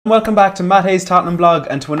Welcome back to Matt Hayes' Tottenham blog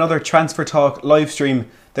and to another Transfer Talk live stream.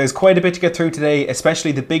 There's quite a bit to get through today,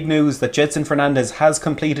 especially the big news that Gedson Fernandes has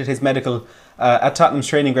completed his medical at Tottenham's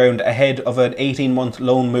training ground ahead of an 18-month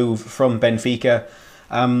loan move from Benfica.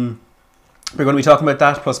 We're going to be talking about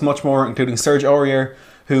that plus much more, including Serge Aurier,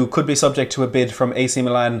 who could be subject to a bid from AC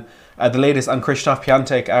Milan. The latest on Krzysztof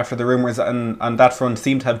Piatek after the rumours on that front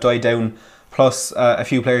seem to have died down, plus a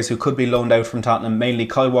few players who could be loaned out from Tottenham, mainly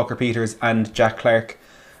Kyle Walker-Peters and Jack Clarke.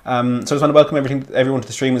 So I just want to welcome everyone to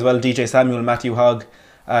the stream as well. DJ Samuel, Matthew Hogg,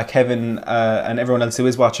 Kevin, and everyone else who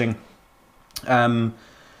is watching.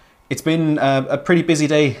 It's been a pretty busy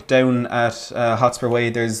day down at Hotspur Way.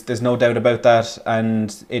 There's no doubt about that,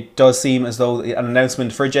 and it does seem as though an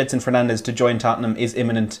announcement for Gedson Fernandes to join Tottenham is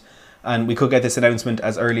imminent, and we could get this announcement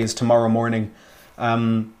as early as tomorrow morning.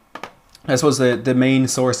 I suppose the main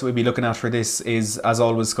source that we'll be looking at for this is, as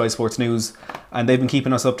always, Sky Sports News, and they've been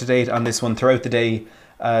keeping us up to date on this one throughout the day.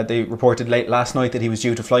 They reported late last night that he was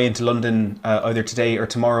due to fly into London either today or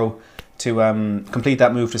tomorrow to complete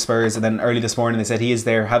that move to Spurs, and then early this morning they said he is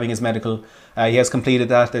there having his medical. He has completed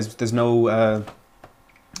that. There was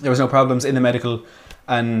no problems in the medical,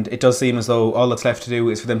 and it does seem as though all that's left to do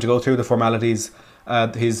is for them to go through the formalities,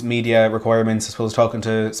 his media requirements, I suppose, talking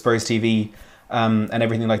to Spurs TV and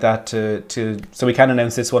everything like that so we can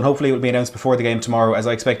announce this one. Hopefully it will be announced before the game tomorrow, as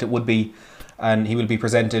I expect it would be, and he will be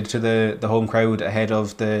presented to the home crowd ahead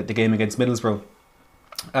of the game against Middlesbrough.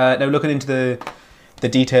 Now, looking into the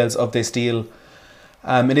details of this deal,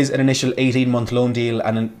 it is an initial 18-month loan deal,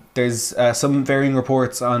 and there's some varying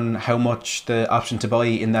reports on how much the option to buy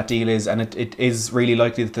in that deal is, and it is really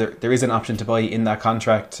likely that there is an option to buy in that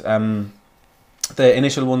contract. The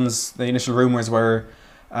initial rumours were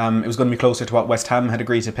it was going to be closer to what West Ham had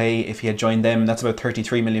agreed to pay if he had joined them. That's about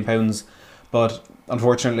 £33 million. But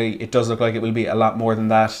unfortunately, it does look like it will be a lot more than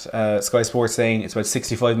that. Sky Sports saying it's about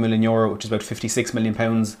 €65 million, which is about £56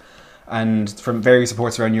 million. And from various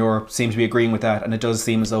reports around Europe seem to be agreeing with that. And it does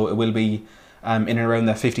seem as though it will be in and around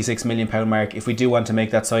that £56 million mark if we do want to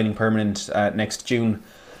make that signing permanent next June.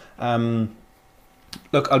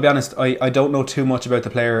 Look, I'll be honest, I don't know too much about the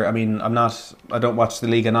player. I mean, I don't watch the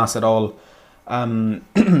Liga NOS at all.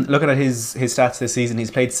 Looking at his stats this season,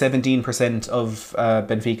 he's played 17% of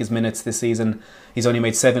Benfica's minutes this season. He's only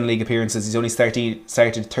made 7 league appearances. He's only started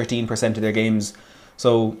 13% of their games.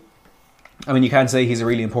 So, I mean, you can't say he's a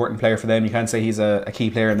really important player for them. You can't say he's a key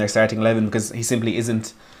player in their starting 11 because he simply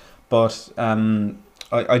isn't. But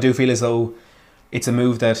I do feel as though it's a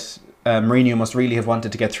move that Mourinho must really have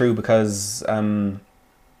wanted to get through because, Daniel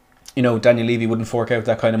Levy wouldn't fork out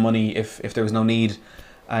that kind of money if there was no need.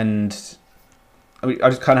 And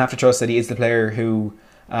I just kind of have to trust that he is the player who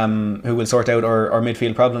will sort out our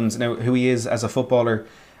midfield problems. Now, who he is as a footballer,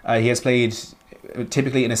 he has played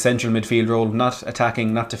typically in a central midfield role, not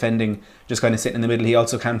attacking, not defending, just kind of sitting in the middle. He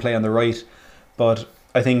also can play on the right, but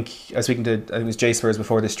I think I was speaking to, I think it was Jay Spurs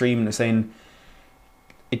before the stream, and they're saying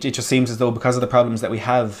it just seems as though because of the problems that we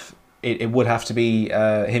have, it would have to be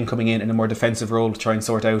him coming in a more defensive role to try and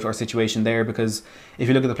sort out our situation there. Because if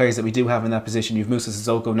you look at the players that we do have in that position, you've Moussa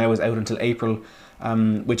Sissoko now is out until April,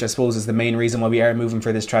 which I suppose is the main reason why we are moving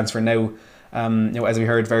for this transfer now. As we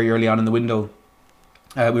heard very early on in the window,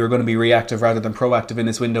 we were going to be reactive rather than proactive in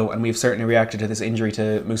this window, and we've certainly reacted to this injury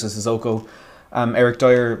to Moussa Sissoko. Eric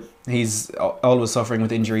Dyer, he's always suffering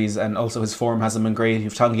with injuries, and also his form hasn't been great.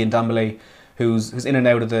 You've Tanguy Ndombele, who's in and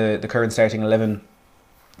out of the current starting 11.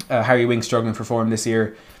 Harry Winks struggling for form this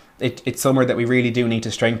year. It's somewhere that we really do need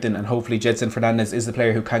to strengthen, and hopefully Gedson Fernandes is the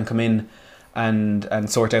player who can come in and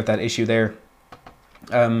sort out that issue there.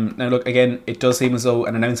 Now look, again, it does seem as though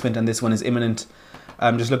an announcement on this one is imminent.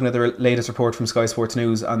 Just looking at the latest report from Sky Sports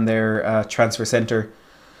News on their transfer centre.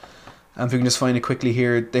 If we can just find it quickly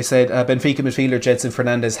here, they said Benfica midfielder Gedson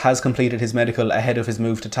Fernandes has completed his medical ahead of his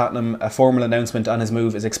move to Tottenham. A formal announcement on his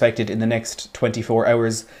move is expected in the next 24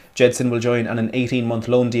 hours. Gedson will join on an 18-month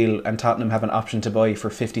loan deal, and Tottenham have an option to buy for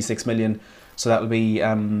 £56 million. So that will be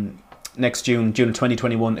next June of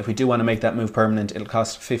 2021. If we do want to make that move permanent, it'll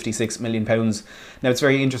cost £56 million. Now, it's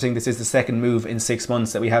very interesting. This is the second move in 6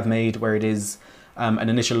 months that we have made where it is an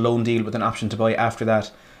initial loan deal with an option to buy after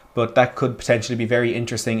that. But that could potentially be very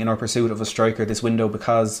interesting in our pursuit of a striker this window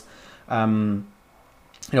because, I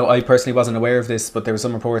personally wasn't aware of this, but there were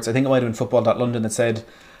some reports, I think it might have been Football.London, that said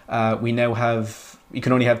you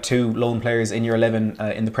can only have 2 loan players in your 11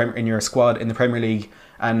 in your squad in the Premier League,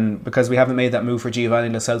 and because we haven't made that move for Giovanni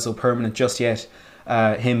Lo Celso permanent just yet,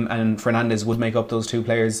 him and Fernandes would make up those 2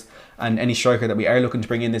 players, and any striker that we are looking to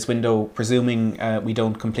bring in this window, presuming we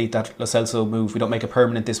don't complete that Lo Celso move, we don't make a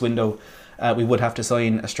permanent this window, we would have to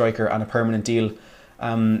sign a striker on a permanent deal.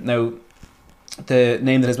 Now, the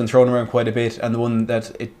name that has been thrown around quite a bit, and the one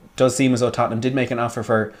that it does seem as though Tottenham did make an offer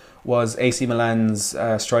for, was AC Milan's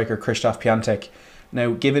striker Krzysztof Piatek.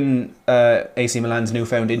 Now, given AC Milan's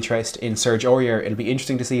newfound interest in Serge Aurier, it'll be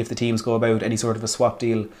interesting to see if the teams go about any sort of a swap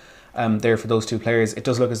deal there for those two players. It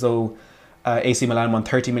does look as though AC Milan won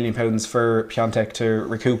 £30 million for Piatek to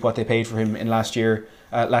recoup what they paid for him in last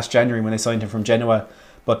January when they signed him from Genoa.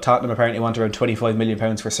 But Tottenham apparently want around £25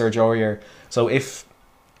 million for Serge Aurier. So if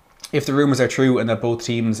the rumours are true and that both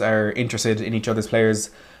teams are interested in each other's players,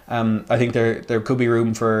 I think there could be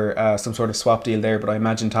room for some sort of swap deal there, but I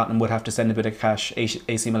imagine Tottenham would have to send a bit of cash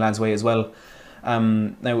AC Milan's way as well.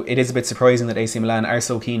 Now, it is a bit surprising that AC Milan are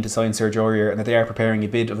so keen to sign Serge Aurier and that they are preparing a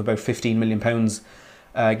bid of about £15 million,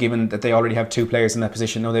 given that they already have two players in that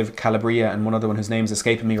position. Now they have Calabria and one other one whose name's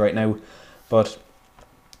escaping me right now. But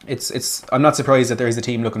I'm not surprised that there is a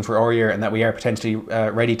team looking for Aurier and that we are potentially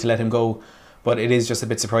ready to let him go. But it is just a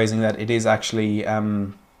bit surprising that it is actually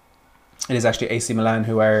AC Milan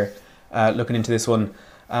who are looking into this one.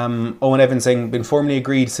 Owen Evans saying, been formally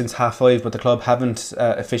agreed since 5:30, but the club haven't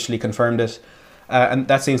officially confirmed it. And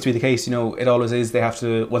that seems to be the case. You know, it always is. They have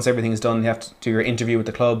to, once everything is done, you have to do your interview with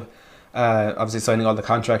the club. Obviously signing all the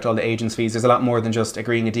contract, all the agents' fees. There's a lot more than just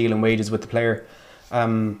agreeing a deal and wages with the player.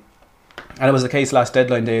 And it was the case last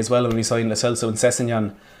deadline day as well when we signed Lo Celso and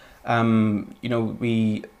Sessegnon. You know,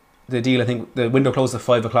 the deal, I think the window closed at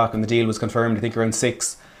 5 o'clock and the deal was confirmed, I think, around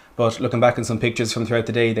 6. But looking back in some pictures from throughout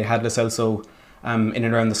the day, they had Lo Celso in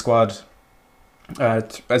and around the squad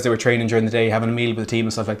as they were training during the day, having a meal with the team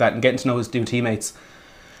and stuff like that, and getting to know his new teammates.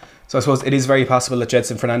 So I suppose it is very possible that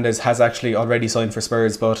Gedson Fernandes has actually already signed for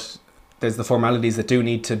Spurs, but there's the formalities that do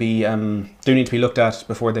need to be looked at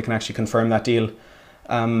before they can actually confirm that deal.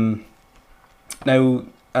 Now,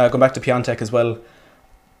 going back to Piatek as well,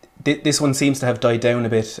 this one seems to have died down a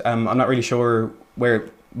bit. I'm not really sure why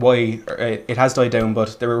it has died down,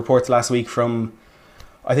 but there were reports last week from,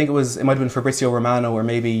 I think it might have been Fabrizio Romano or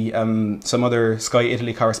maybe some other Sky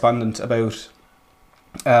Italy correspondent about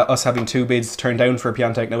us having 2 bids turned down for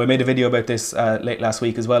Piatek. Now, I made a video about this late last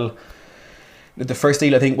week as well. The first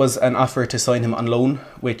deal, I think, was an offer to sign him on loan,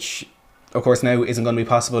 which of course now isn't going to be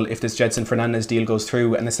possible if this Gedson Fernandes deal goes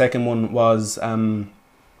through. And the second one was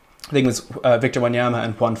I think it was Victor Wanyama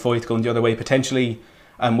and Juan Foyth going the other way, potentially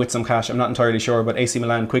with some cash. I'm not entirely sure, but AC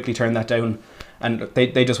Milan quickly turned that down, and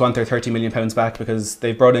they just want their £30 million back because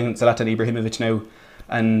they've brought in Zlatan Ibrahimovic now,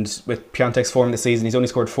 and with Piatek's form this season, he's only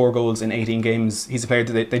scored 4 goals in 18 games. He's a player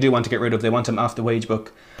that they do want to get rid of. They want him off the wage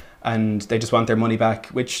book, and they just want their money back,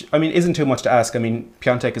 which, I mean, isn't too much to ask. I mean,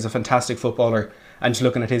 Piatek is a fantastic footballer, and just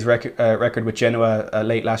looking at his record with Genoa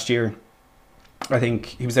late last year, I think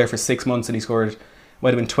he was there for 6 months and he scored,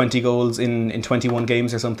 might have been 20 goals in 21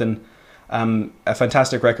 games or something. A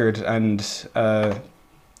fantastic record, and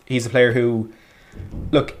he's a player who,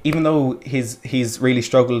 look, even though he's really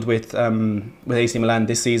struggled with AC Milan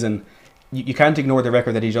this season, you can't ignore the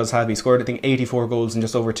record that he does have. He scored, I think, 84 goals in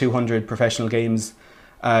just over 200 professional games.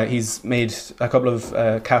 He's made a couple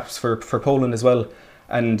of caps for Poland as well.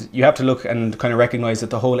 And you have to look and kind of recognise that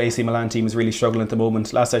the whole AC Milan team is really struggling at the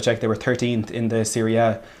moment. Last I checked, they were 13th in the Serie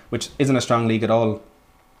A, which isn't a strong league at all.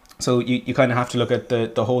 So you kind of have to look at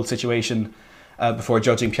the whole situation before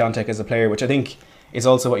judging Piatek as a player, which I think is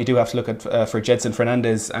also what you do have to look at for Gedson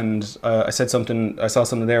Fernandes. And I saw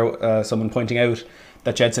something there, someone pointing out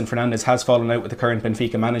that Gedson Fernandes has fallen out with the current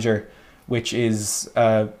Benfica manager, which is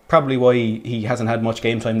probably why he hasn't had much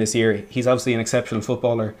game time this year. He's obviously an exceptional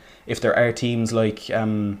footballer. If there are teams like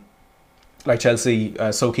Chelsea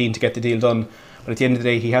so keen to get the deal done, but at the end of the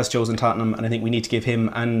day, he has chosen Tottenham, and I think we need to give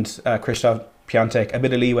him and Krzysztof Piatek a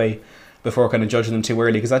bit of leeway before kind of judging them too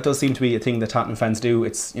early, because that does seem to be a thing that Tottenham fans do.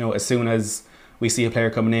 It's, you know, as soon as we see a player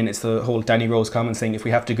coming in, it's the whole Danny Rose comment saying if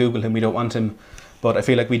we have to Google him, we don't want him. But I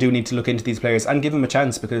feel like we do need to look into these players and give them a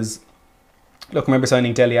chance, because look, I remember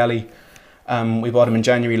signing Dele Alli. We bought him in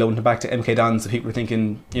January, loaned him back to MK Dons. So people were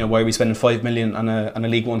thinking, you know, why are we spending $5 million on a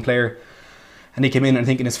League One player? And he came in, and I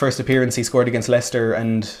think in his first appearance he scored against Leicester,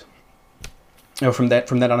 and you know, from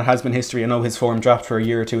that on it has been history. I know his form dropped for a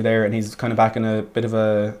year or two there, and he's kind of back in a bit of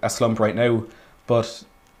a slump right now. But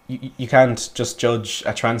you can't just judge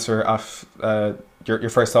a transfer off your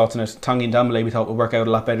first thoughts on it. Tanguy Ndombele we thought would work out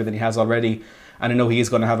a lot better than he has already, and I know he is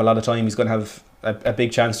going to have a lot of time. He's going to have a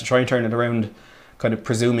big chance to try and turn it around, kind of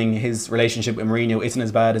presuming his relationship with Mourinho isn't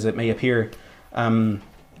as bad as it may appear.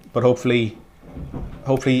 But hopefully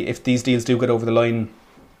if these deals do get over the line,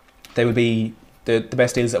 they will be the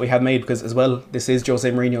best deals that we have made, because as well, this is Jose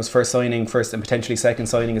Mourinho's first and potentially second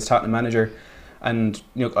signing as Tottenham manager. And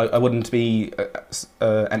you know, I wouldn't be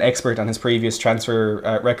an expert on his previous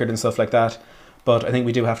transfer record and stuff like that, But I think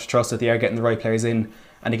we do have to trust that they are getting the right players in.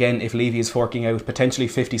 And again, if Levy is forking out potentially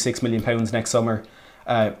 £56 million next summer,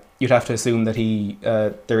 you'd have to assume that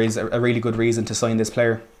there is a really good reason to sign this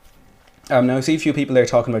player. Now I see a few people there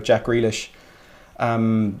talking about Jack Grealish.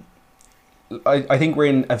 I think we're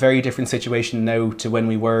in a very different situation now to when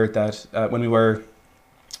we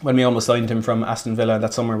almost signed him from Aston Villa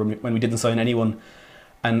that summer when we didn't sign anyone.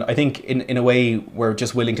 And I think in a way we're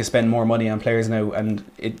just willing to spend more money on players now. And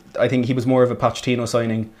I think he was more of a Pochettino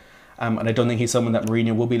signing. And I don't think he's someone that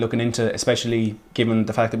Mourinho will be looking into, especially given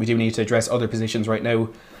the fact that we do need to address other positions right now.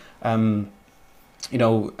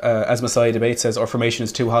 As Masai Debate says, our formation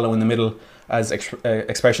is too hollow in the middle. As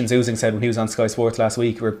Expressions Oozing said when he was on Sky Sports last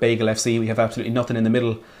week, we're Bagel FC, we have absolutely nothing in the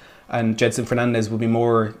middle. And Gedson Fernandes would be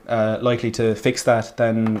more likely to fix that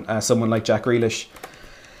than someone like Jack Grealish.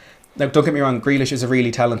 Now, don't get me wrong, Grealish is a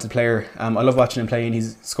really talented player. I love watching him play, and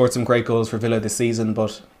he's scored some great goals for Villa this season,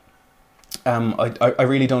 but I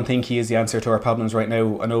really don't think he is the answer to our problems right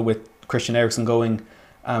now. I know with Christian Eriksen going,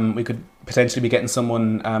 we could potentially be getting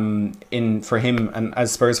someone in for him. And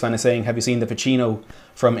as Spurs fan is saying, have you seen the Vecino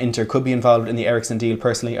from Inter could be involved in the Eriksen deal?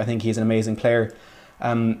 Personally, I think he's an amazing player.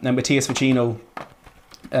 Now, Matthias Vecino,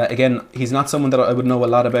 again, he's not someone that I would know a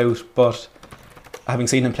lot about, but having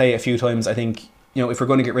seen him play a few times, I think, if we're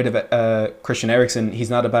going to get rid of Christian Eriksen, he's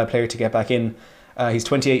not a bad player to get back in. He's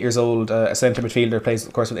 28 years old, a centre midfielder, plays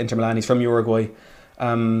of course with Inter Milan. He's from Uruguay.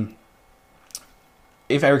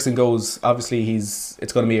 If Eriksen goes, obviously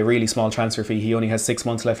it's going to be a really small transfer fee. He only has 6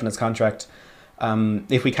 months left in his contract.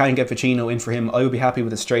 If we can get Vecino in for him, I would be happy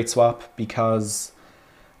with a straight swap, because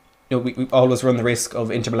we always run the risk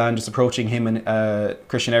of Inter Milan just approaching him and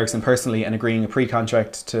Christian Eriksen personally and agreeing a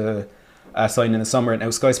pre-contract to sign in the summer. Now,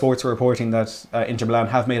 Sky Sports were reporting that Inter Milan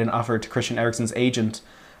have made an offer to Christian Eriksen's agent.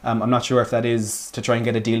 I'm not sure if that is to try and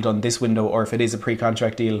get a deal done this window or if it is a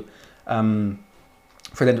pre-contract deal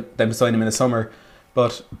for them to sign him in the summer.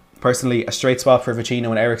 But personally, a straight swap for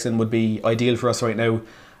Vecino and Eriksen would be ideal for us right now.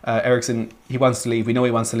 Eriksen, he wants to leave. We know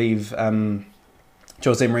he wants to leave.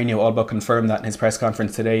 Jose Mourinho all but confirmed that in his press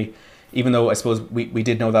conference today, even though I suppose we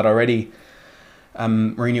did know that already.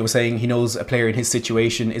 Mourinho was saying he knows a player in his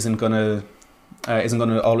situation isn't gonna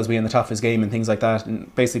always be in the top of his game and things like that,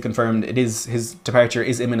 and basically confirmed his departure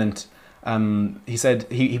is imminent. He said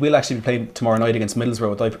he will actually be playing tomorrow night against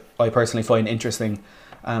Middlesbrough, which I personally find interesting.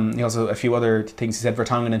 He also, a few other things he said,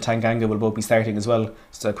 Vertonghen and Tanganga will both be starting as well.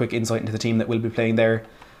 Just a quick insight into the team that will be playing there.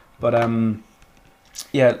 But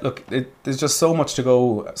yeah, look, there's just so much to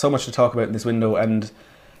talk about in this window, and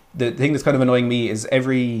the thing that's kind of annoying me is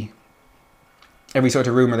every sort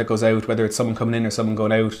of rumour that goes out, whether it's someone coming in or someone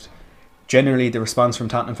going out, generally the response from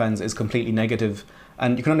Tottenham fans is completely negative.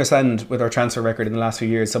 And you can understand with our transfer record in the last few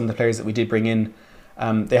years, some of the players that we did bring in,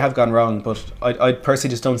 they have gone wrong, but I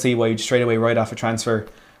personally just don't see why you'd straight away write off a transfer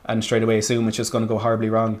and straight away assume it's just going to go horribly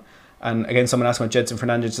wrong. And again, someone asked about Gedson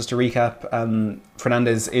Fernandes. Just to recap,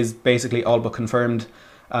 Fernandes is basically all but confirmed.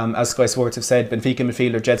 As Sky Sports have said, Benfica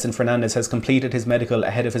midfielder Gedson Fernandes has completed his medical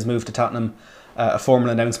ahead of his move to Tottenham. A formal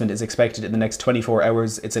announcement is expected in the next 24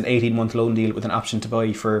 hours. It's an 18-month loan deal with an option to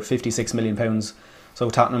buy for £56 million. So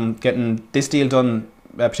Tottenham getting this deal done,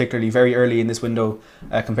 particularly very early in this window,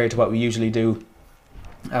 compared to what we usually do.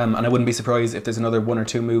 And I wouldn't be surprised if there's another one or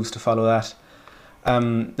two moves to follow that.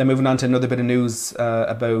 Then moving on to another bit of news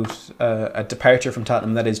about a departure from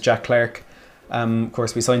Tottenham, that is Jack Clarke. Of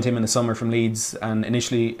course, we signed him in the summer from Leeds and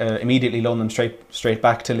initially immediately loaned him straight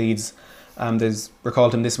back to Leeds.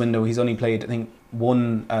 Recalled him this window. He's only played, I think,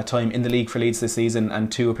 one time in the league for Leeds this season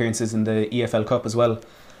and 2 appearances in the EFL Cup as well.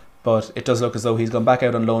 But it does look as though he's gone back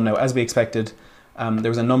out on loan now, as we expected.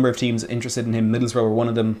 There was a number of teams interested in him. Middlesbrough were one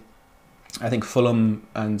of them. I think Fulham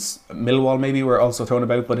and Millwall maybe were also thrown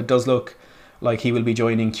about, but it does look like he will be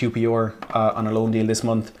joining QPR on a loan deal this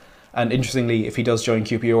month. And interestingly, if he does join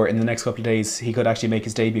QPR in the next couple of days, he could actually make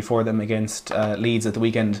his debut for them against Leeds at the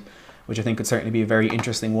weekend, which I think could certainly be a very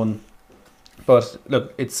interesting one. But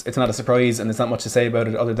look, it's not a surprise, and there's not much to say about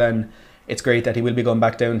it other than it's great that he will be going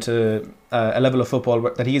back down to a level of football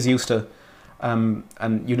that he is used to.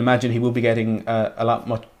 And you'd imagine he will be getting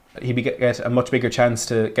get a much bigger chance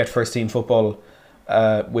to get first team football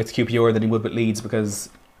with QPR than he would with Leeds, because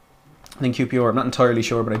I think QPR, I'm not entirely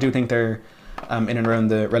sure, but I do think they're in and around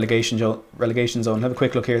the relegation zone. Have a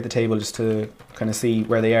quick look here at the table just to kind of see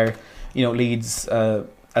where they are. Leeds,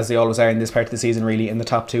 as they always are in this part of the season, really in the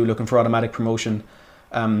top 2, looking for automatic promotion.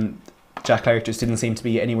 Jack Clarke just didn't seem to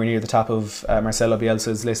be anywhere near the top of Marcelo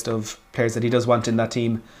Bielsa's list of players that he does want in that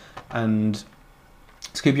team. And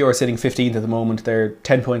QPR are sitting 15th at the moment. They're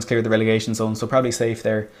 10 points clear of the relegation zone, so probably safe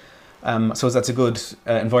there. So that's a good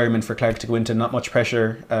environment for Clark to go into. Not much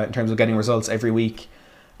pressure in terms of getting results every week.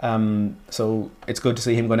 So it's good to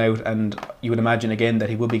see him going out, and you would imagine again that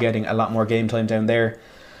he will be getting a lot more game time down there.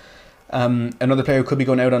 Another player who could be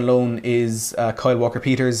going out on loan is Kyle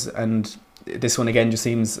Walker-Peters, and this one again just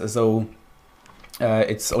seems as though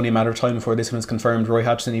it's only a matter of time before this one is confirmed. Roy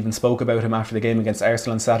Hodgson even spoke about him after the game against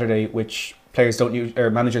Arsenal on Saturday, which players don't use, or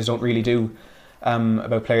managers don't really do,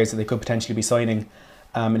 about players that they could potentially be signing.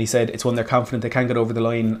 And he said it's one they're confident they can get over the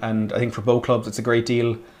line, and I think for both clubs it's a great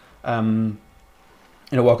deal.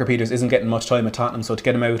 Walker-Peters isn't getting much time at Tottenham, so to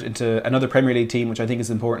get him out into another Premier League team, which I think is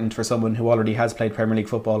important for someone who already has played Premier League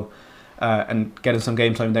football, and get him some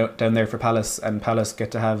game time down there for Palace, and Palace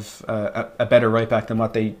get to have a better right back than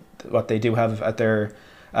what they do have at their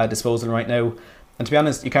disposal right now. And to be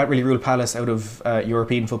honest, you can't really rule Palace out of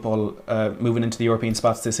European football moving into the European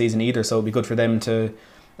spots this season either, so it'd be good for them to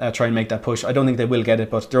try and make that push. I don't think they will get it,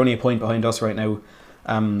 but they're only a point behind us right now.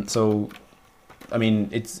 So I mean,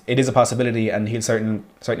 it is a possibility, and he'll certainly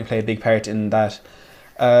play a big part in that.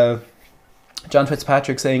 John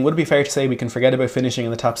Fitzpatrick saying, would it be fair to say we can forget about finishing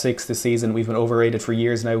in the top 6 this season? We've been overrated for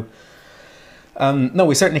years now. No,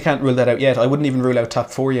 we certainly can't rule that out yet. I wouldn't even rule out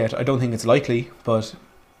top 4 yet. I don't think it's likely, but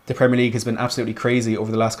the Premier League has been absolutely crazy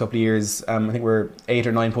over the last couple of years. I think we're 8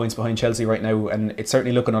 or 9 points behind Chelsea right now, and it's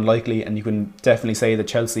certainly looking unlikely, and you can definitely say that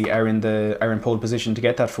Chelsea are in pole position to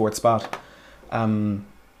get that 4th spot.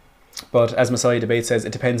 But as Messiah Debate says,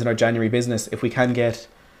 it depends on our January business. If we can get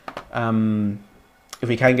this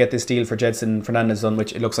deal for Gedson Fernandes done,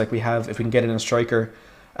 which it looks like we have, if we can get in a striker,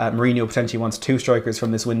 Mourinho potentially wants 2 strikers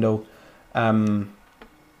from this window, and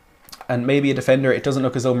maybe a defender. It doesn't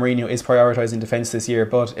look as though Mourinho is prioritising defence this year,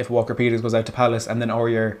 but if Walker-Peters goes out to Palace and then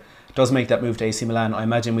Aurier does make that move to AC Milan, I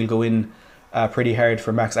imagine we'll go in pretty hard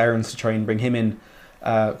for Max Aarons to try and bring him in.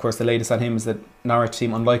 Of course, the latest on him is that Norwich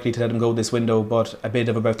seem unlikely to let him go this window, but a bid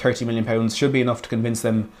of about £30 million should be enough to convince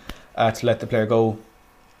them to let the player go.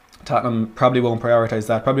 Tottenham probably won't prioritise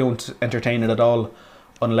that, probably won't entertain it at all,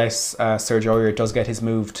 unless Serge Aurier does get his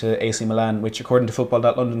move to AC Milan, which according to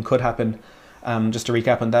Football.London could happen. Just to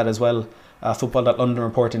recap on that as well, Football.London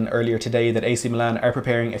reporting earlier today that AC Milan are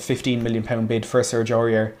preparing a £15 million bid for Serge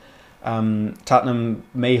Aurier. Tottenham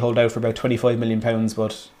may hold out for about £25 million,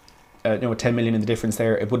 but 10 million in the difference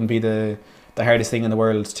there, it wouldn't be the hardest thing in the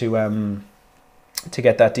world to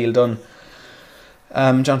get that deal done.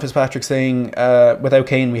 John Fitzpatrick saying, without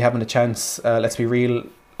Kane we haven't a chance. Let's be real.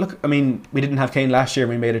 Look, I mean, we didn't have Kane last year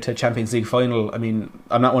when we made it to Champions League final. I mean,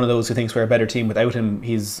 I'm not one of those who thinks we're a better team without him.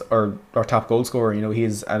 He's our top goal scorer.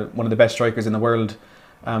 He's one of the best strikers in the world.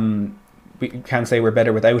 We can't say we're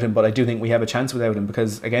better without him, but I do think we have a chance without him,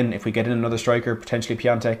 because again, if we get in another striker, potentially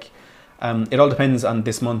Piatek, it all depends on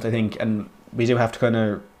this month, I think, and we do have to kind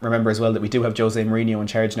of remember as well that we do have Jose Mourinho in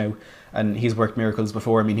charge now, and he's worked miracles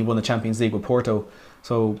before. I mean, he won the Champions League with Porto,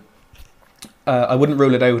 so I wouldn't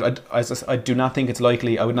rule it out. I do not think it's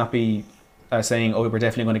likely. I would not be saying, oh, we're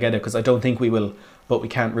definitely going to get it, because I don't think we will, but we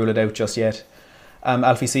can't rule it out just yet.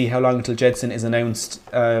 Alfie C, how long until Gedson is announced?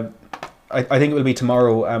 I think it will be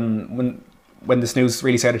tomorrow. When this news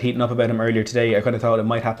really started heating up about him earlier today, I kind of thought it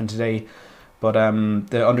might happen today. But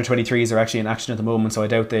the under-23s are actually in action at the moment, so I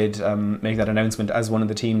doubt they'd make that announcement, as one of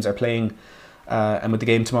the teams are playing. And with the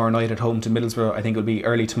game tomorrow night at home to Middlesbrough, I think it'll be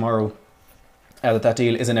early tomorrow that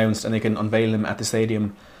deal is announced, and they can unveil him at the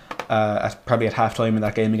stadium probably at half-time in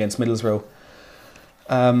that game against Middlesbrough.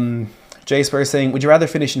 Jay Spurs saying, would you rather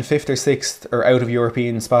finish in 5th or 6th or out of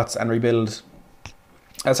European spots and rebuild?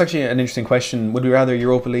 That's actually an interesting question. Would we rather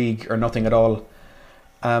Europa League or nothing at all?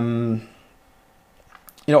 I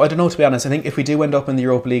don't know, to be honest. I think if we do end up in the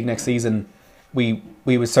Europa League next season, we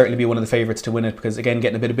would certainly be one of the favourites to win it, because again,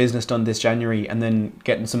 getting a bit of business done this January and then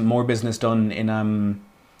getting some more business done in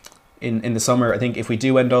the summer. I think if we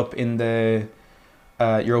do end up in the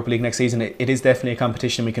Europa League next season, it is definitely a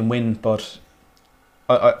competition we can win. But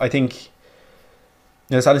I think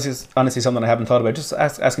it's honestly something I haven't thought about. Just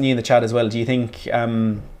asking you in the chat as well. Do you think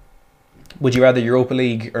would you rather Europa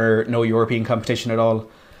League or no European competition at all?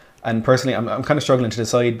 And personally, I'm kind of struggling to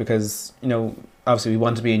decide, because obviously we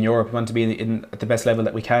want to be in Europe, we want to be at the best level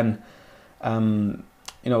that we can.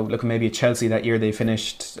 Looking maybe at Chelsea that year, they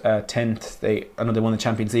finished 10th. I know they won the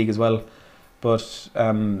Champions League as well, but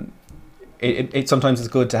it sometimes it's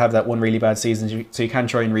good to have that one really bad season, so you can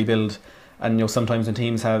try and rebuild. And sometimes when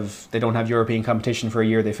teams they don't have European competition for a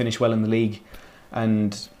year, they finish well in the league,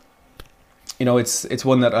 and it's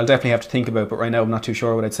one that I'll definitely have to think about. But right now, I'm not too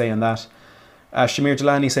sure what I'd say on that. Shamir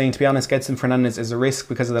Jalani saying, to be honest, Gedson Fernandes is a risk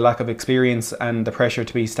because of the lack of experience and the pressure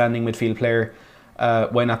to be standing midfield player.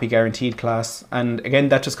 Why not be guaranteed class? And again,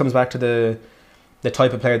 that just comes back to the the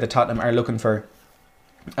type of player that Tottenham are looking for.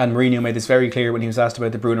 And Mourinho made this very clear when he was asked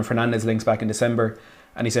about the Bruno Fernandes links back in December,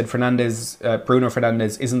 and he said Bruno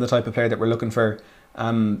Fernandes isn't the type of player that we're looking for.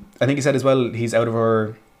 I think he said as well he's out of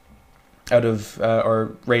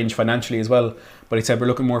our range financially as well, but he said we're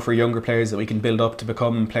looking more for younger players that we can build up to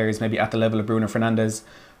become players maybe at the level of Bruno Fernandes.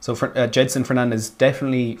 So Gedson Fernandes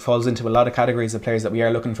definitely falls into a lot of categories of players that we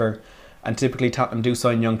are looking for, and typically Tottenham do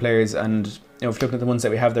sign young players. And if you're looking at the ones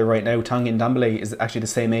that we have there right now, Tanguy Ndombele is actually the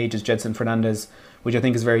same age as Gedson Fernandes, which I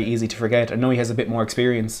think is very easy to forget. I know he has a bit more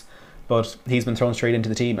experience, but he's been thrown straight into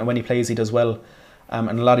the team, and when he plays he does well.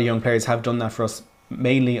 And a lot of young players have done that for us,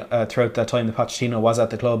 mainly throughout that time that Pochettino was at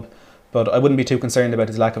the club. But I wouldn't be too concerned about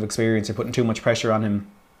his lack of experience or putting too much pressure on him.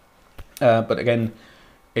 But again,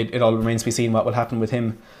 it all remains to be seen what will happen with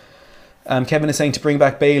him. Kevin is saying to bring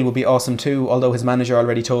back Bale would be awesome too, although his manager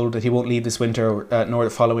already told that he won't leave this winter nor the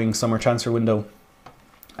following summer transfer window.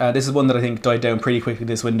 This is one that I think died down pretty quickly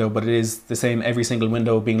this window, but it is the same every single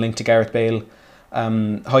window being linked to Gareth Bale.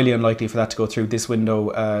 Highly unlikely for that to go through this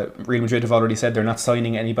window. Real Madrid have already said they're not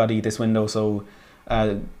signing anybody this window, so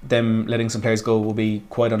them letting some players go will be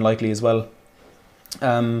quite unlikely as well.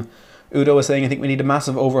 Udo was saying, I think we need a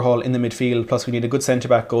massive overhaul in the midfield, plus we need a good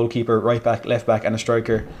centre-back, goalkeeper, right-back, left-back and a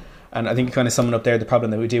striker. And I think you kind of summing up there the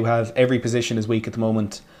problem that we do have. Every position is weak at the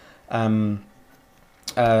moment. And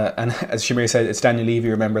as Shamir said, it's Daniel Levy,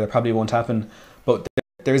 remember, that probably won't happen. But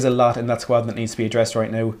there is a lot in that squad that needs to be addressed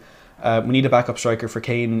right now. We need a backup striker for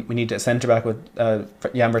Kane. We need a centre-back with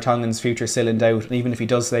Jan Vertonghen's future still in doubt. And even if he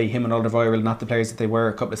does say him and Aurier are not the players that they were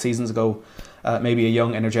a couple of seasons ago, maybe a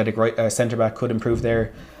young, energetic centre-back could improve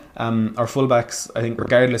there. Our full-backs, I think,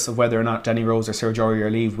 regardless of whether or not Danny Rose or Serge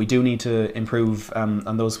Aurier leave, we do need to improve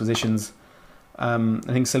on those positions. I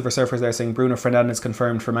think Silver Surfer's there saying Bruno Fernandes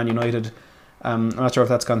confirmed for Man United. I'm not sure if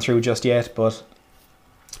that's gone through just yet, but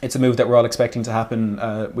it's a move that we're all expecting to happen.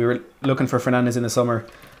 We were looking for Fernandes in the summer,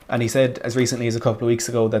 and he said as recently as a couple of weeks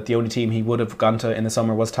ago that the only team he would have gone to in the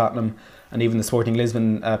summer was Tottenham, and even the Sporting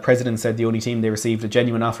Lisbon president said the only team they received a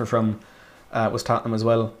genuine offer from was Tottenham as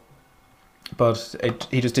well. But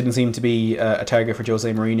he just didn't seem to be a target for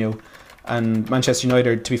Jose Mourinho. And Manchester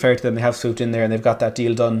United, to be fair to them, they have swooped in there and they've got that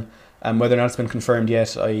deal done. Whether or not it's been confirmed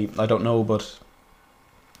yet, I don't know, but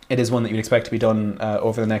it is one that you'd expect to be done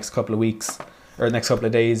over the next couple of weeks, or the next couple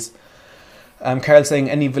of days. Carl saying,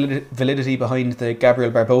 any validity behind the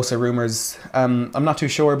Gabriel Barbosa rumours? I'm not too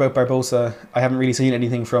sure about Barbosa. I haven't really seen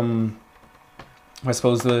anything from, I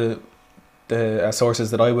suppose, the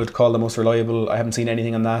sources that I would call the most reliable. I haven't seen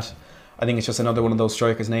anything on that. I think it's just another one of those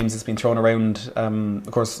strikers' names that's been thrown around.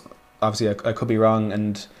 Of course, obviously I could be wrong,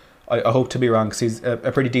 and I hope to be wrong, because he's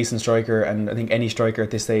a pretty decent striker, and I think any striker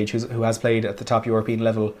at this stage who has played at the top European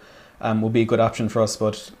level will be a good option for us.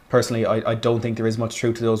 But personally, I don't think there is much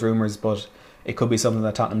truth to those rumours, but it could be something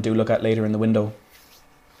that Tottenham do look at later in the window.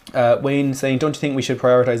 Wayne saying, don't you think we should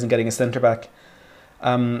prioritise in getting a centre-back?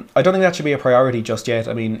 I don't think that should be a priority just yet.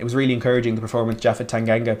 I mean, it was really encouraging, the performance Japhet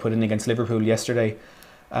Tanganga put in against Liverpool yesterday.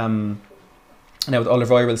 Now with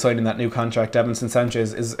Aurier signing that new contract, Davinson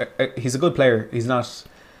Sanchez he's a good player. He's not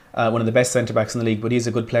one of the best centre-backs in the league, but he's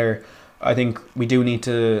a good player. I think we do need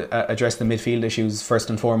to address the midfield issues first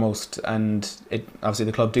and foremost, and obviously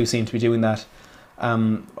the club do seem to be doing that.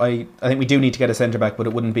 I think we do need to get a centre-back, but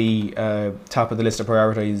it wouldn't be top of the list of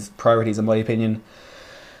priorities in my opinion.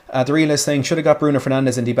 The realist saying, should have got Bruno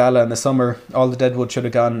Fernandes and Dybala in the summer. All the deadwood should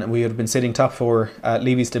have gone and we would have been sitting top four.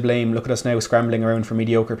 Levy's to blame. Look at us now scrambling around for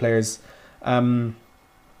mediocre players. Yeah,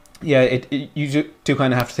 you do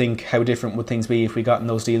kind of have to think how different would things be if we gotten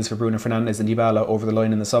those deals for Bruno Fernandes and Dybala over the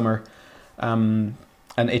line in the summer. And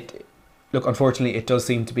look, unfortunately, it does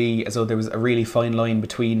seem to be as though there was a really fine line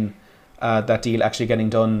between that deal actually getting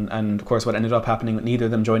done and, of course, what ended up happening with neither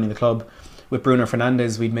of them joining the club. With Bruno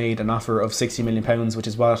Fernandes, we'd made an offer of £60 million, which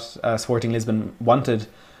is what Sporting Lisbon wanted.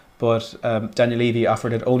 But Daniel Levy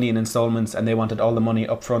offered it only in instalments and they wanted all the money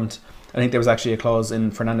up front. I think there was actually a clause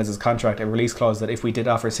in Fernandes' contract, a release clause, that if we did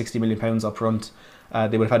offer £60 million up front,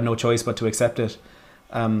 they would have had no choice but to accept it.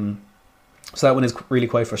 So that one is really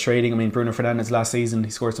quite frustrating. I mean, Bruno Fernandes last season, he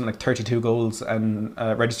scored something like 32 goals and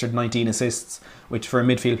registered 19 assists, which for a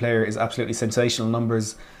midfield player is absolutely sensational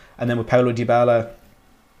numbers. And then with Paulo Dybala,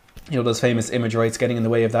 you know, those famous image rights getting in the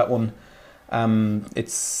way of that one.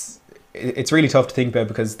 It's really tough to think about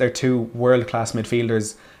because they're two world-class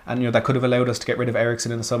midfielders, and you know that could have allowed us to get rid of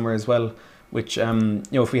Eriksen in the summer as well, which you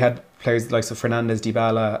know, if we had players like Fernandes,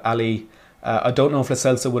 Dybala, Ali, I don't know if Lo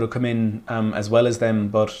Celso would have come in as well as them,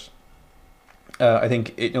 but I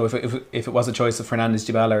think if it was a choice of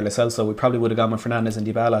Fernandes, Dybala or Lo Celso, we probably would have gone with Fernandes and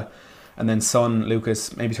Dybala, and then Son,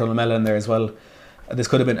 Lucas, maybe throw Lamela in there as well. this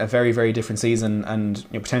could have been a very, very different season, and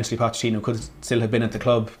potentially Pochettino could still have been at the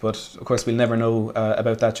club, but of course we'll never know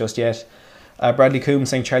about that just yet. Bradley Coombs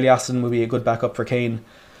saying Charlie Austin would be a good backup for Kane,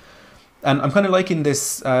 and I'm kind of liking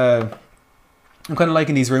this. I'm kind of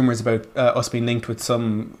liking these rumours about us being linked with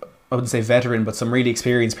some, I wouldn't say veteran, but some really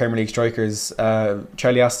experienced Premier League strikers.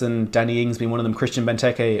 Charlie Austin, Danny Ings being one of them, Christian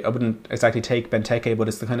Benteke. I wouldn't exactly take Benteke, but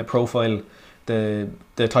it's the kind of profile, the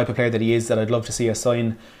type of player that he is, that I'd love to see us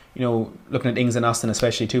sign. Looking at Ings and Austin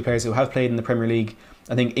especially, two players who have played in the Premier League.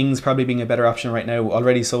 I think Ings probably being a better option right now.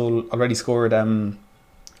 Already scored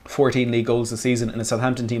 14 league goals this season in a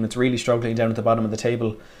Southampton team that's really struggling down at the bottom of the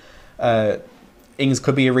table. Ings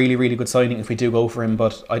could be a really, really good signing if we do go for him,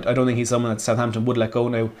 but I don't think he's someone that Southampton would let go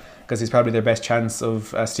now, because he's probably their best chance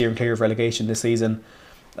of steering clear of relegation this season.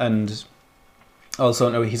 And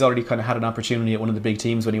also, he's already kind of had an opportunity at one of the big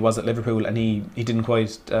teams when he was at Liverpool, and he didn't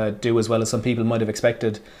quite do as well as some people might have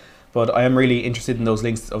expected. But I am really interested in those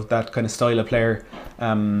links of that kind of style of player.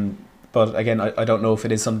 But again, I don't know if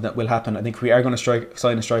it is something that will happen. I think if we are going to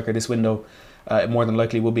sign a striker this window, it more than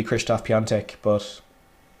likely will be Krzysztof Piatek, but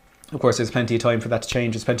of course, there's plenty of time for that to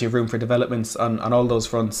change. There's plenty of room for developments on all those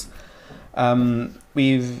fronts.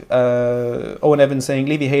 We've Owen Evans saying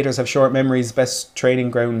Levy haters have short memories, best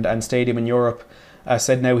training ground and stadium in Europe.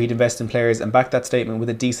 Said now he'd invest in players, and backed that statement with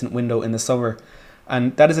a decent window in the summer.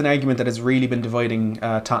 And that is an argument that has really been dividing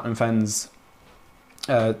Tottenham fans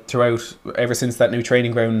throughout, ever since that new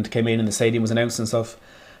training ground came in and the stadium was announced and stuff.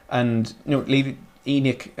 And Levy,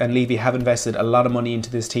 Enoch and Levy have invested a lot of money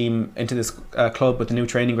into this team, into this club with the new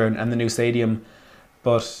training ground and the new stadium.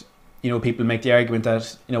 But people make the argument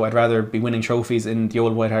that I'd rather be winning trophies in the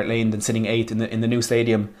old White Hart Lane than sitting 8th in the new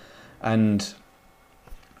stadium. And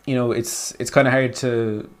it's kind of hard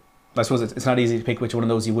to, I suppose it's not easy to pick which one of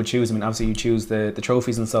those you would choose. I mean, obviously you choose the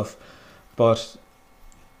trophies and stuff, but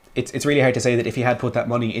it's really hard to say that if you had put that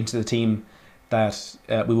money into the team that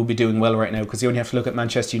we would be doing well right now, because you only have to look at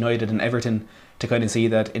Manchester United and Everton to kind of see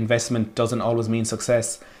that investment doesn't always mean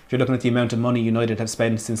success. If you're looking at the amount of money United have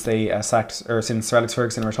spent since they since Sir Alex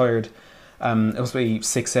Ferguson retired, it must be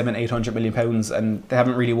 600, 700, 800 million pounds, and they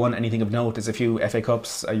haven't really won anything of note. There's a few FA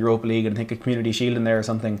Cups, a Europa League, and I think a Community Shield in there or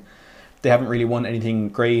something. They haven't really won anything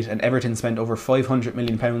great, and Everton spent over 500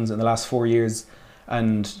 million pounds in the last 4 years,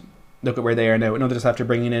 and look at where they are now. I know they're just after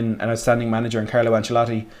bringing in an outstanding manager in Carlo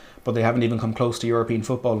Ancelotti, but they haven't even come close to European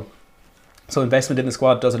football. So investment in the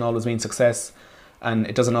squad doesn't always mean success, and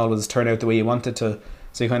it doesn't always turn out the way you want it to.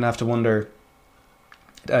 So you kind of have to wonder,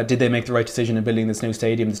 did they make the right decision in building this new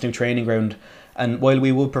stadium, this new training ground? And while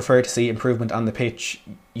we would prefer to see improvement on the pitch,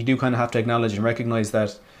 you do kind of have to acknowledge and recognise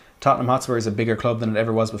that Tottenham Hotspur is a bigger club than it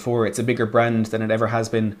ever was before. It's a bigger brand than it ever has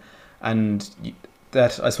been, and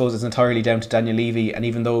that, I suppose, is entirely down to Daniel Levy. And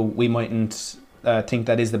even though we mightn't think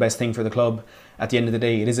that is the best thing for the club, at the end of the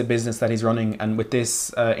day, it is a business that he's running, and with this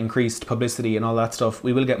increased publicity and all that stuff,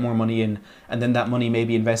 we will get more money in, and then that money may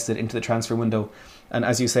be invested into the transfer window. And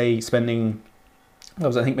as you say, spending, I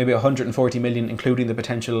think maybe 140 million, including the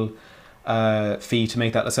potential fee to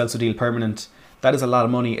make that Lo Celso deal permanent, that is a lot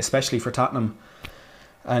of money, especially for Tottenham.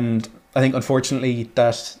 And I think, unfortunately,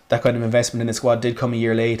 that kind of investment in the squad did come a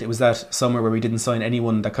year late. It was that summer where we didn't sign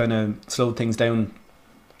anyone that kind of slowed things down,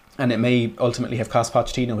 and it may ultimately have cost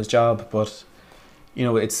Pochettino his job. But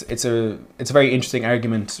it's a very interesting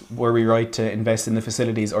argument. Were we right to invest in the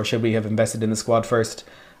facilities, or should we have invested in the squad first?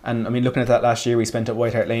 And I mean, looking at that last year, we spent at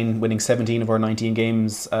White Hart Lane, winning 17 of our 19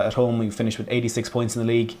 games at home. We finished with 86 points in the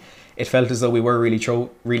league. It felt as though we were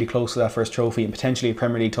really close to that first trophy and potentially a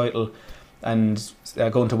Premier League title. And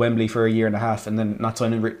going to Wembley for a year and a half and then not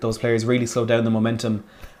signing those players really slowed down the momentum.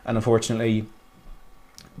 And unfortunately,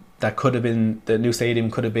 that could have been, the new stadium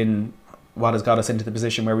could have been what has got us into the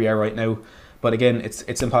position where we are right now. But again,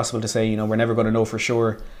 it's impossible to say. We're never going to know for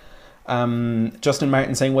sure. Justin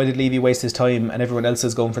Martin saying, why did Levy waste his time and everyone else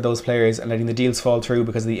is going for those players and letting the deals fall through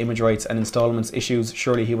because of the image rights and instalments issues?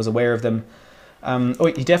 Surely he was aware of them.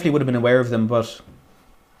 He definitely would have been aware of them, but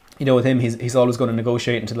with him, he's always going to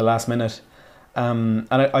negotiate until the last minute. And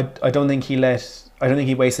I don't think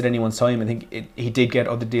he wasted anyone's time. I think he did get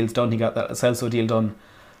other deals done. He got that Lo Celso deal done,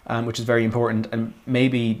 which is very important. And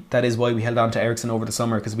maybe that is why we held on to Eriksen over the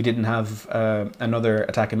summer, because we didn't have another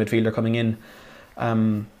attacking midfielder coming in.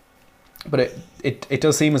 But it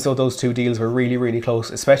does seem as though those two deals were really, really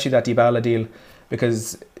close, especially that Dybala deal,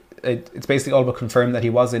 because it's basically all but confirmed that he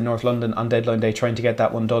was in North London on deadline day trying to get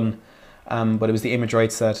that one done. But it was the image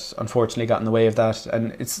rights that unfortunately got in the way of that,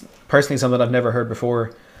 and it's personally something I've never heard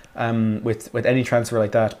before with any transfer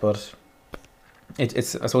like that. But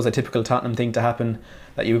it's I suppose a typical Tottenham thing to happen,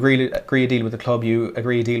 that you agree a deal with the club, you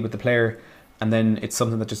agree a deal with the player, and then it's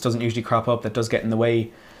something that just doesn't usually crop up, that does get in the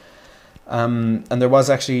way. And there was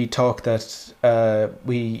actually talk that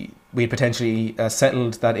we had potentially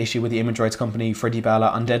settled that issue with the image rights company for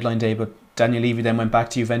Dybala on deadline day, but Daniel Levy then went back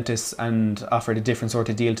to Juventus and offered a different sort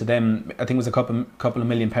of deal to them. I think it was a couple of £1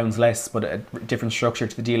 million less, but a different structure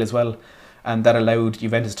to the deal as well. And that allowed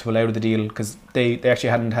Juventus to pull out of the deal, because they actually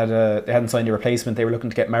hadn't signed a replacement. They were looking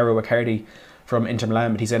to get Mauro Icardi from Inter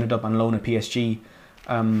Milan, but he's ended up on loan at PSG.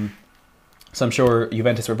 So I'm sure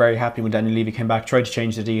Juventus were very happy when Daniel Levy came back, tried to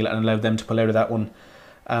change the deal and allowed them to pull out of that one.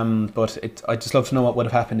 But I'd just love to know what would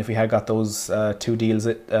have happened if we had got those 2 deals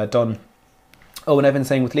done. Oh, and Evan's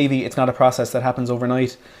saying with Levy, it's not a process that happens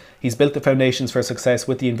overnight. He's built the foundations for success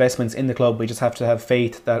with the investments in the club. We just have to have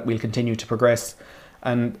faith that we'll continue to progress.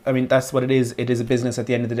 And I mean, that's what it is. It is a business at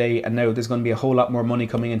the end of the day. And now there's going to be a whole lot more money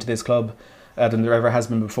coming into this club than there ever has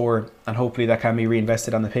been before. And hopefully that can be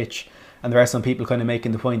reinvested on the pitch. And there are some people kind of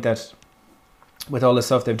making the point that with all the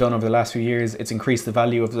stuff they've done over the last few years, it's increased the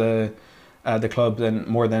value of the club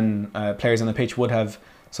more than players on the pitch would have.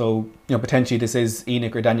 So, you know, potentially this is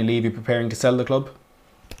Enoch or Daniel Levy preparing to sell the club.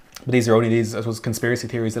 But these are only these, I suppose, conspiracy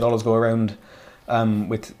theories that always go around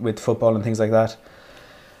with football and things like that.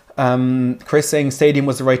 Chris saying stadium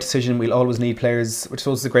was the right decision. We'll always need players, which I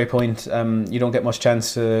suppose is a great point. You don't get much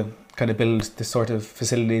chance to kind of build the sort of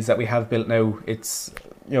facilities that we have built now. It's,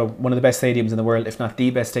 you know, one of the best stadiums in the world, if not the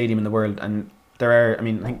best stadium in the world. And there are, I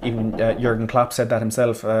mean, I think even Jurgen Klopp said that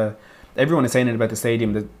himself. Everyone is saying it about the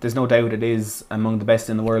stadium. There's no doubt it is among the best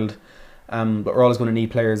in the world. But we're always going to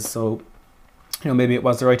need players. So, you know, maybe it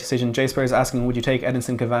was the right decision. Jay Spur is asking, would you take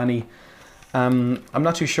Edinson Cavani? I'm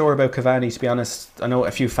not too sure about Cavani, to be honest. I know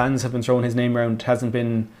a few fans have been throwing his name around. It hasn't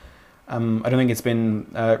been, I don't think it's been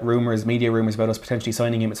media rumours about us potentially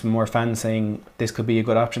signing him. It's been more fans saying this could be a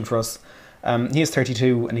good option for us. He is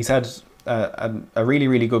 32 and he's had a really,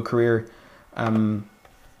 really good career.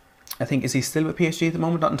 I think, is he still with PSG at the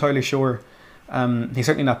moment? Not entirely sure. He's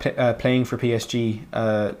certainly not playing for PSG.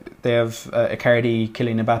 They have Icardi,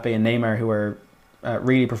 Kylian Mbappe and Neymar, who are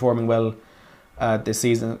really performing well this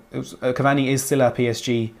season. Cavani is still at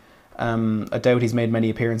PSG. I doubt he's made many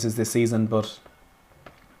appearances this season, but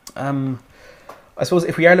I suppose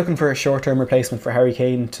if we are looking for a short-term replacement for Harry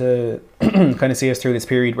Kane to kind of see us through this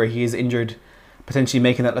period where he is injured, potentially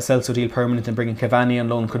making that Lo Celso deal permanent and bringing Cavani on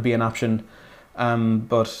loan could be an option.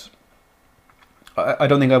 But I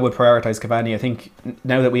don't think I would prioritise Cavani. I think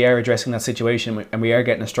now that we are addressing that situation and we are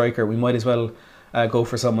getting a striker, we might as well go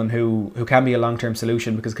for someone who can be a long-term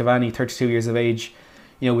solution, because Cavani, 32 years of age,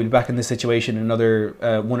 you know, we'll be back in this situation in another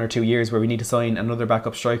 1 or 2 years where we need to sign another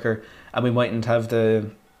backup striker, and we mightn't have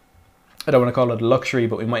the, I don't want to call it a luxury,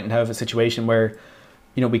 but we mightn't have a situation where,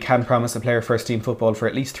 you know, we can promise a player first team football for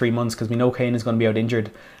at least 3 months, because we know Kane is going to be out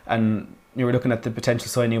injured. And you were looking at the potential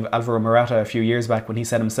signing of Alvaro Morata a few years back when he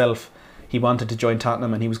said himself he wanted to join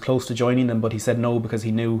Tottenham and he was close to joining them, but he said no because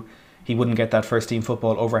he knew he wouldn't get that first team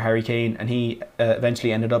football over Harry Kane, and he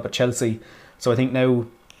eventually ended up at Chelsea. So I think now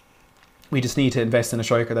we just need to invest in a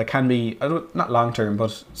striker that can be, not long term,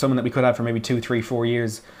 but someone that we could have for maybe 2, 3, 4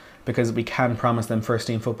 years, because we can promise them first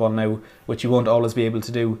team football now, which you won't always be able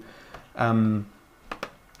to do.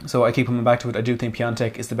 So I keep coming back to it. I do think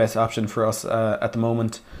Piatek is the best option for us at the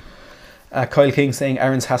moment. Kyle King saying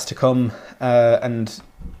Aarons has to come, and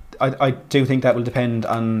I do think that will depend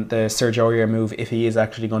on the Serge Aurier move, if he is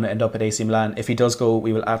actually going to end up at AC Milan. If he does go,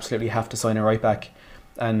 we will absolutely have to sign a right back.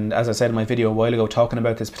 And as I said in my video a while ago, talking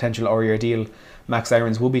about this potential Aurier deal, Max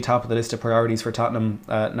Aarons will be top of the list of priorities for Tottenham.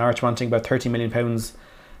 Norwich wanting about £30 million.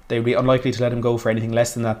 They would be unlikely to let him go for anything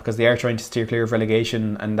less than that, because they are trying to steer clear of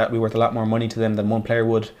relegation, and that would be worth a lot more money to them than one player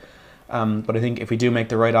would. But I think if we do make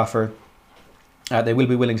the right offer, they will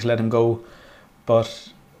be willing to let him go. But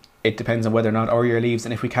it depends on whether or not Aurier leaves,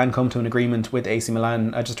 and if we can come to an agreement with AC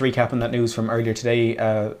Milan. Just recapping that news from earlier today,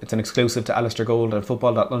 it's an exclusive to Alistair Gold and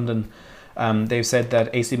Football.London. They've said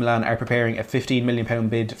that AC Milan are preparing a £15 million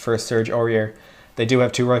bid for Serge Aurier. They do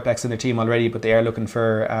have 2 right backs in their team already, but they are looking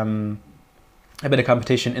for a bit of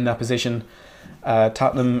competition in that position.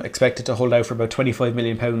 Tottenham expected to hold out for about £25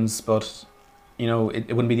 million, but you know,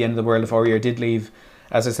 it wouldn't be the end of the world if Aurier did leave.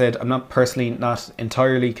 As I said, I'm not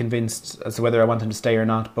entirely convinced as to whether I want him to stay or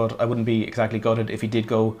not, but I wouldn't be exactly gutted if he did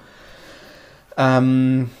go.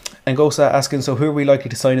 And Gosa asking, so who are we likely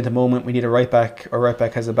to sign at the moment? We need a right back. Our right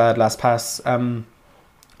back has a bad last pass.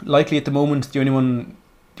 Likely at the moment, the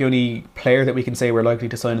only player that we can say we're likely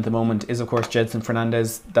to sign at the moment is of course Gedson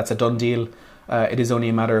Fernandes. That's a done deal. It is only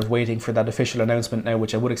a matter of waiting for that official announcement now,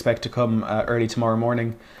 which I would expect to come early tomorrow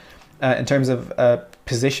morning. In terms of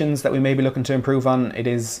positions that we may be looking to improve on, it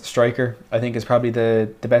is striker. I think is probably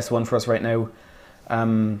the best one for us right now.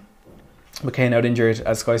 McCain out injured,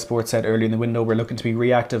 as Sky Sports said earlier in the window. We're looking to be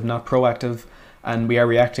reactive, not proactive, and we are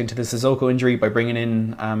reacting to the Sissoko injury by bringing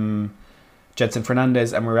in Gedson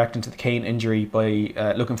Fernandes, and we're reacting to the Kane injury by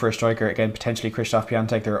looking for a striker, again potentially Krzysztof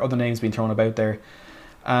Piatek. There are other names being thrown about there.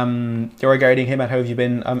 Regarding him, how have you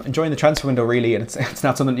been? I'm enjoying the transfer window really, and it's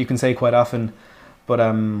not something you can say quite often, but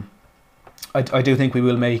I do think we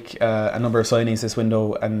will make a number of signings this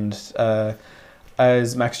window, and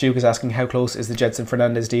as Max Duke is asking, how close is the Gedson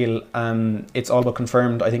Fernandes deal? It's all but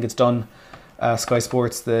confirmed. I think it's done. Sky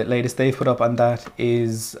Sports, the latest they've put up on that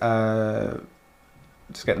is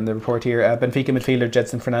just getting the report here. Benfica midfielder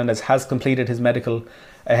Gedson Fernandes has completed his medical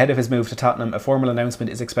ahead of his move to Tottenham. A formal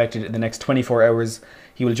announcement is expected in the next 24 hours.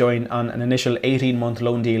 He will join on an initial 18-month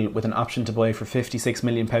loan deal with an option to buy for £56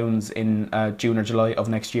 million in June or July of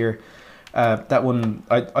next year. That one,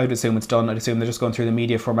 I'd assume it's done. I'd assume they're just going through the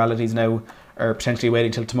media formalities now, or potentially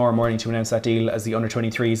waiting till tomorrow morning to announce that deal, as the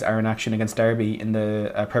under-23s are in action against Derby in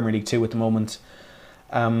the Premier League 2 at the moment.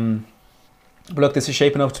 But look, this is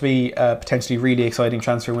shaping up to be a potentially really exciting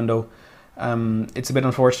transfer window. It's a bit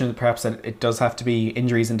unfortunate perhaps that it does have to be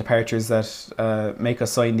injuries and departures that make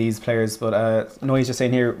us sign these players, but Noy's just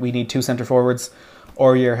saying here we need 2 centre forwards.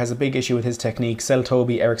 Aurier has a big issue with his technique. Sell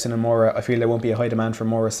Toby, Ericsson and Mora. I feel there won't be a high demand for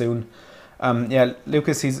Mora soon. Yeah,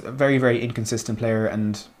 Lucas, he's a very, very inconsistent player,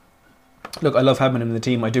 and look, I love having him in the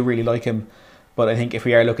team. I do really like him, but I think if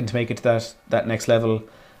we are looking to make it to that next level,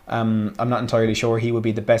 I'm not entirely sure he would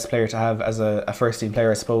be the best player to have as a first team player,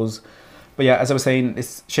 I suppose. But yeah, as I was saying,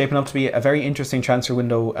 it's shaping up to be a very interesting transfer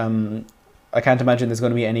window. I can't imagine there's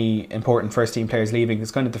going to be any important first team players leaving.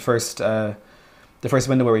 It's kind of the first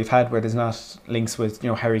window where we've had where there's not links with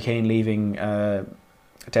Harry Kane leaving,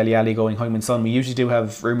 Dele Alli going, Heung-min Son. We usually do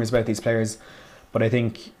have rumours about these players, but I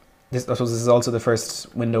think I suppose this is also the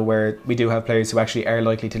first window where we do have players who actually are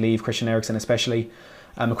likely to leave. Christian Eriksen especially.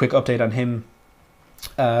 A quick update on him.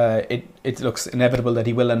 It looks inevitable that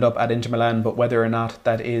he will end up at Inter Milan, but whether or not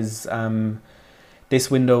that is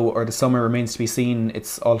this window or the summer remains to be seen.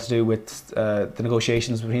 It's all to do with the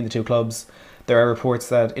negotiations between the two clubs. There are reports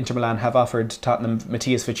that Inter Milan have offered Tottenham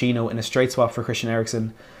Matthias Vecino in a straight swap for Christian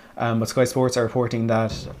Eriksen, but Sky Sports are reporting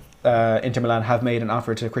that Inter Milan have made an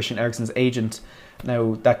offer to Christian Eriksen's agent.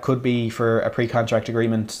 Now, that could be for a pre-contract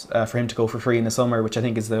agreement for him to go for free in the summer, which I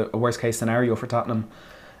think is the worst case scenario for Tottenham.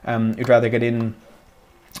 You'd rather get in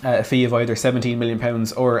a fee of either £17 million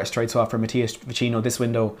or a straight swap for Matthias Vecino this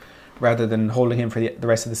window, rather than holding him for the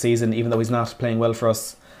rest of the season, even though he's not playing well for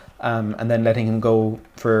us, and then letting him go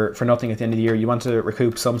for nothing at the end of the year. You want to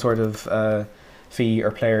recoup some sort of fee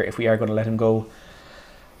or player if we are going to let him go.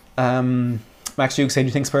 Max Duke saying, do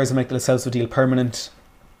you think Spurs will make the Lo Celso deal permanent?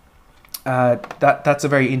 That's a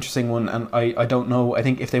very interesting one, and I don't know. I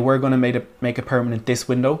think if they were going to make it permanent this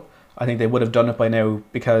window, I think they would have done it by now,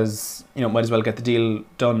 because might as well get the deal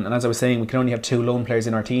done. And as I was saying, we can only have 2 loan players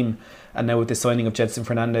in our team, and now with the signing of Gedson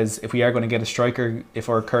Fernandes, if we are going to get a striker, if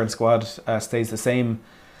our current squad stays the same,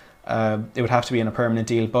 it would have to be in a permanent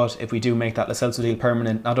deal. But if we do make that Lo Celso deal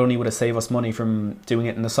permanent, not only would it save us money from doing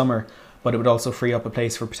it in the summer, but it would also free up a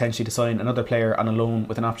place for potentially to sign another player on a loan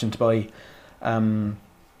with an option to buy.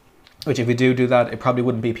 Which if we do that, it probably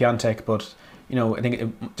wouldn't be Piatek, but I think it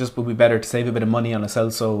just would be better to save a bit of money on a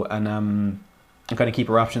Celso and kind of keep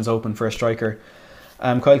our options open for a striker.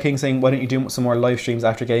 Kyle King saying, why don't you do some more live streams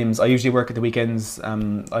after games? I usually work at the weekends.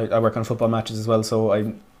 I work on football matches as well, so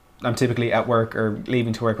I'm typically at work or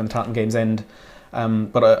leaving to work when the Tottenham games end.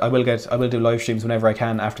 But I will do live streams whenever I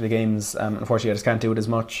can after the games. Unfortunately, I just can't do it as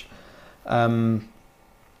much. And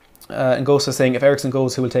Ghost is saying, if Ericsson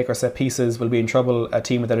goes, who will take our set pieces? Will be in trouble. A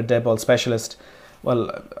team without a dead ball specialist.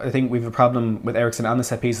 Well, I think we have a problem with Ericsson on the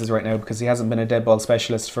set pieces right now, because he hasn't been a dead ball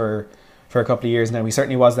specialist for a couple of years now. He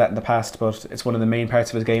certainly was that in the past, but it's one of the main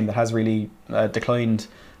parts of his game that has really declined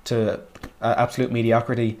to absolute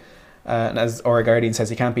mediocrity. And as Aurier Guardian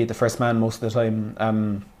says, he can't beat the first man most of the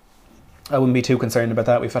time. I wouldn't be too concerned about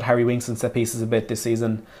that. We've had Harry Winks in set pieces a bit this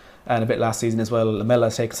season, and a bit last season as well.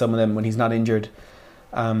 Lamella's taken some of them when he's not injured.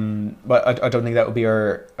 But I don't think that would be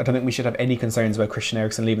I don't think we should have any concerns about Christian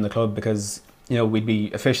Eriksen leaving the club, because we'd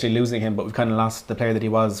be officially losing him, but we've kind of lost the player that he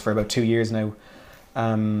was for about 2 years now.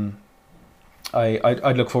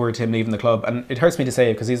 I'd look forward to him leaving the club, and it hurts me to say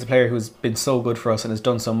it because he's a player who's been so good for us and has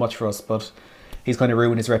done so much for us, but he's kind of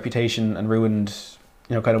ruined his reputation and ruined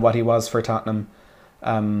kind of what he was for Tottenham,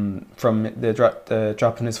 from the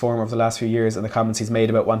drop in his form over the last few years and the comments he's made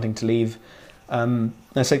about wanting to leave.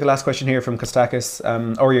 Let's take the last question here from Kostakis.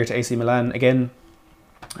 Aurier to AC Milan again.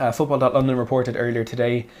 Football.London reported earlier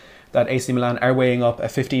today that AC Milan are weighing up a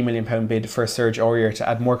 £15 million bid for Serge Aurier to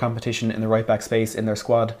add more competition in the right back space in their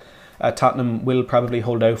squad. Tottenham will probably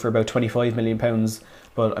hold out for about £25 million,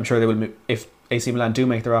 but I'm sure they will. If AC Milan do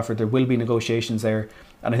make their offer, there will be negotiations there,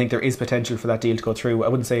 and I think there is potential for that deal to go through. I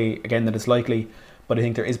wouldn't say again that it's likely, but I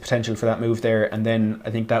think there is potential for that move there, and then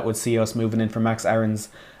I think that would see us moving in for Max Aarons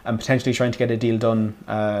and potentially trying to get a deal done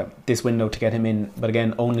this window to get him in, but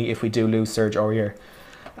again only if we do lose Serge Aurier.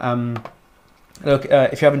 Look,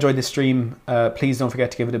 if you have enjoyed this stream, please don't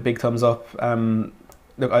forget to give it a big thumbs up.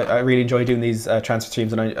 Look, I really enjoy doing these transfer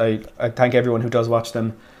streams, and I thank everyone who does watch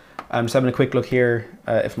them. Just having a quick look here,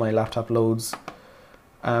 if my laptop loads.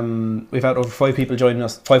 We've had over 500 people joining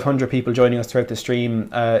us throughout the stream.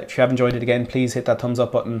 If you have enjoyed it, again, please hit that thumbs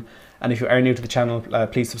up button. And if you are new to the channel,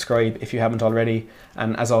 please subscribe if you haven't already.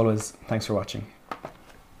 And as always, thanks for watching.